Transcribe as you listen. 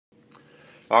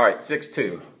All right,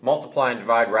 6-2. Multiply and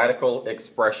divide radical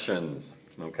expressions.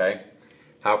 Okay?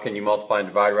 How can you multiply and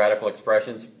divide radical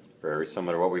expressions? Very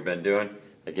similar to what we've been doing.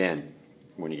 Again,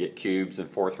 when you get cubes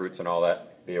and fourth roots and all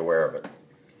that, be aware of it.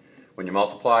 When you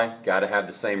multiply, got to have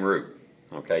the same root.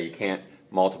 Okay? You can't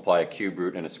multiply a cube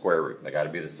root and a square root. They got to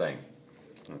be the same.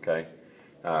 Okay?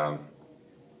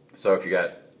 So if you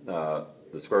got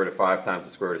the square root of 5 times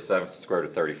the square root of 7 is the square root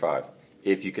of 35.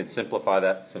 If you can simplify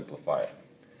that, simplify it.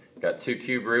 Got two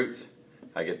cube roots.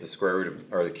 I get the square root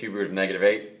of, or the cube root of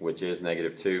 -8, which is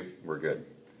 -2. We're good.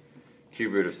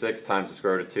 Cube root of 6 times the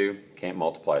square root of 2. Can't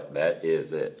multiply it. That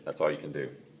is it. That's all you can do.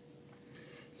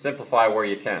 Simplify where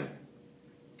you can.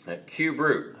 At cube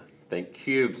root, think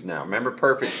cubes now. Remember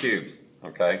perfect cubes.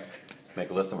 Okay? Make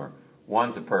a list of them.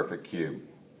 1's a perfect cube.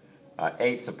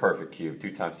 8's a perfect cube.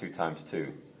 2 times 2 times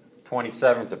 2.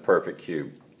 27's a perfect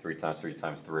cube. 3 times 3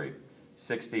 times 3.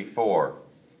 64.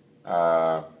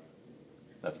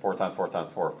 That's 4 times 4 times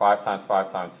 4. 5 times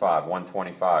 5 times 5.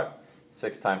 125.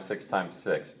 6 times 6 times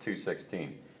 6.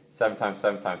 216. 7 times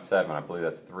 7 times 7. I believe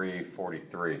that's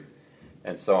 343.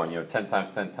 And so on. You know, 10 times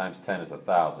 10 times 10 is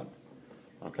 1,000.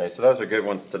 Okay, so those are good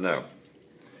ones to know.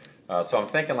 So I'm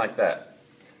thinking like that.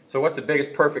 So what's the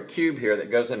biggest perfect cube here that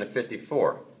goes into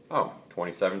 54? Oh,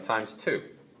 27 times 2.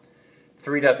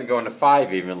 3 doesn't go into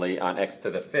 5 evenly on x to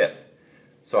the 5th.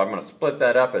 So I'm going to split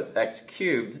that up as x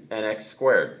cubed and x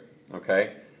squared.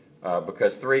 Okay?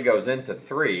 Because 3 goes into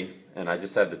 3, and I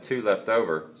just have the 2 left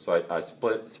over, so I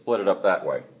split it up that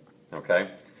way.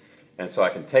 Okay? And so I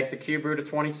can take the cube root of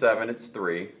 27, it's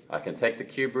 3. I can take the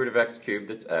cube root of x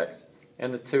cubed, it's x.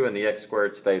 And the 2 and the x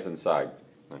squared stays inside.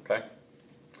 Okay?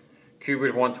 Cube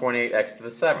root of 128, x to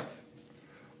the 7th.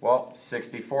 Well,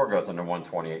 64 goes into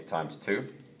 128 times 2.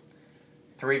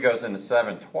 3 goes into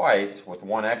 7 twice with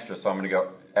 1 extra, so I'm going to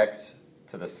go x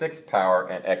to the 6th power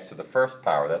and x to the 1st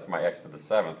power. That's my x to the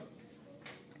 7th.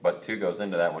 But 2 goes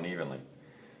into that one evenly.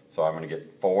 So I'm going to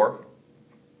get 4.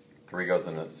 3 goes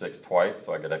into 6 twice,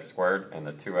 so I get x squared, and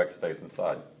the 2x stays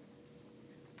inside.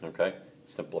 Okay?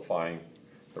 Simplifying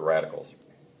the radicals.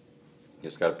 You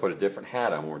just got to put a different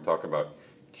hat on when we're talking about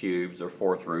cubes or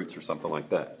fourth roots or something like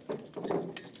that.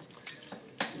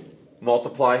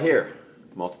 Multiply here.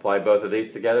 Multiply both of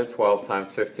these together. 12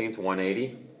 times 15 is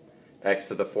 180. X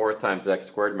to the 4th times x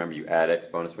squared. Remember, you add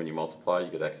exponents when you multiply. You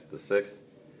get x to the 6th.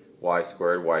 Y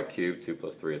squared, y cubed. 2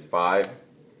 plus 3 is 5.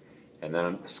 And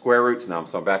then square roots now.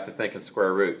 So I'm back to thinking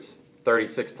square roots.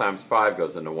 36 times 5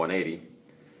 goes into 180.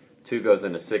 2 goes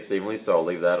into 6 evenly, so I'll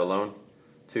leave that alone.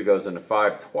 2 goes into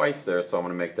 5 twice there, so I'm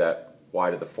going to make that y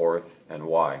to the 4th and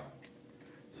y.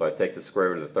 So I take the square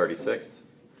root of the 36.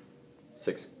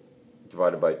 6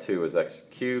 divided by 2 is x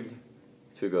cubed.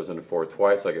 2 goes into 4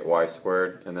 twice, so I get y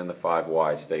squared, and then the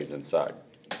 5y stays inside.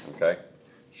 Okay?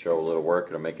 Show a little work,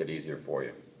 it'll make it easier for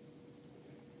you.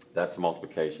 That's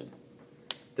multiplication.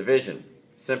 Division.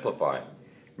 Simplify.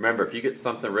 Remember, if you get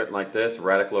something written like this,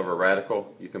 radical over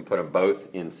radical, you can put them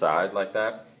both inside like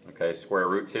that. Okay, square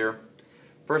roots here.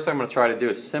 First thing I'm going to try to do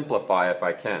is simplify if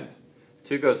I can.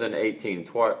 2 goes into 18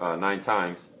 9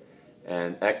 times,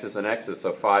 and x's and x's,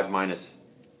 so 5 minus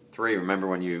 3. Remember,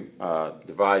 when you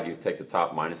divide, you take the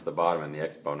top minus the bottom and the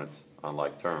exponents on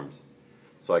like terms.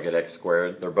 So I get x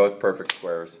squared. They're both perfect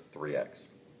squares, 3x.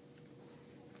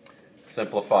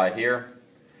 Simplify here.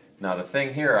 Now the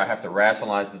thing here, I have to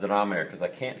rationalize the denominator because I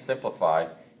can't simplify,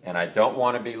 and I don't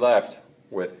want to be left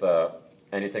with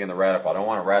anything in the radical. I don't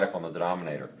want a radical in the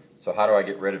denominator. So how do I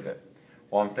get rid of it?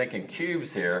 Well, I'm thinking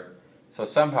cubes here, so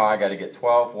somehow I got to get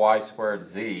 12y squared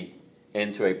z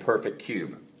into a perfect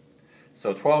cube.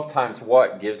 So 12 times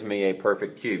what gives me a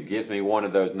perfect cube? Gives me one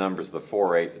of those numbers, the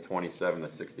 4, 8, the 27, the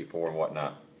 64, and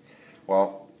whatnot.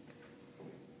 Well,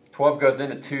 12 goes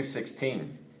into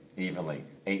 216 evenly,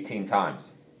 18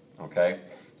 times. Okay,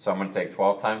 so I'm going to take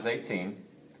 12 times 18.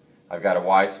 I've got a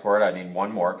y squared. I need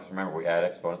one more, because remember, we add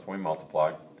exponents when we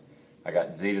multiply. I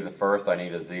got z to the 1st. I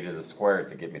need a z to the squared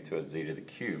to get me to a z to the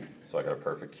cube. So I got a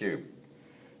perfect cube.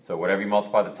 So whatever you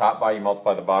multiply the top by, you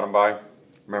multiply the bottom by.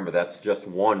 Remember, that's just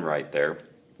 1 right there.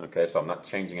 Okay, so I'm not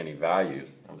changing any values.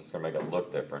 I'm just going to make it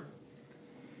look different.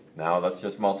 Now let's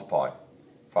just multiply.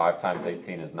 5 times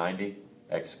 18 is 90.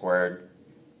 X squared,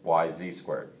 y z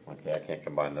squared. Okay, I can't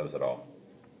combine those at all.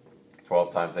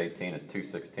 12 times 18 is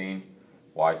 216.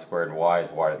 Y squared and y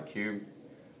is y to the cube.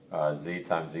 Z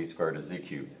times z squared is z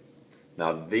cubed.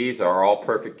 Now these are all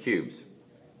perfect cubes.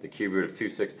 The cube root of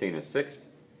 216 is 6.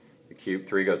 The cube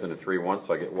 3 goes into 3, 1,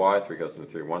 so I get y. 3 goes into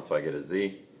 3, 1, so I get a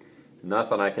z.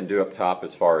 Nothing I can do up top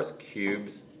as far as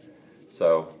cubes.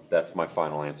 So that's my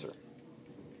final answer.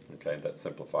 Okay, that's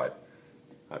simplified.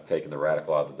 I've taken the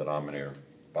radical out of the denominator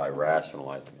by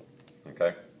rationalizing it.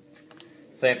 Okay.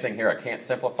 Same thing here. I can't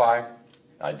simplify.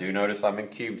 I do notice I'm in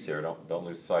cubes here. Don't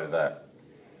lose sight of that.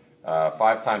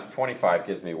 5 times 25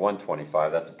 gives me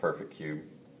 125. That's a perfect cube.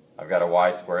 I've got a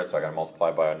y squared, so I got to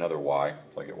multiply by another y,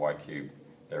 so I get y cubed.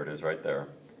 There it is right there.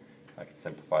 I can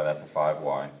simplify that to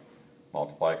 5y.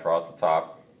 Multiply across the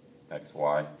top,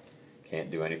 xy. Can't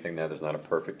do anything there. There's not a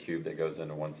perfect cube that goes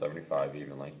into 175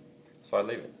 evenly. So I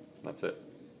leave it. That's it.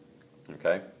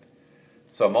 Okay?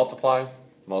 So multiply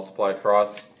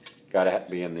across. Got to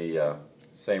be in the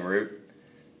same root.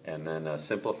 And then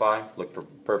simplify. Look for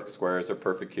perfect squares or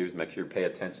perfect cubes. Make sure you pay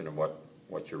attention to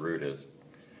what your root is.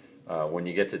 When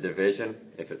you get to division,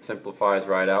 if it simplifies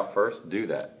right out first, do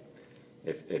that.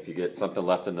 If you get something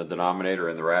left in the denominator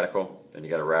in the radical, then you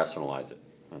got to rationalize it.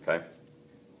 Okay?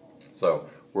 So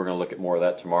we're going to look at more of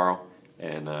that tomorrow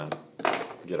and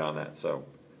get on that. So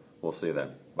we'll see you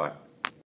then. Bye.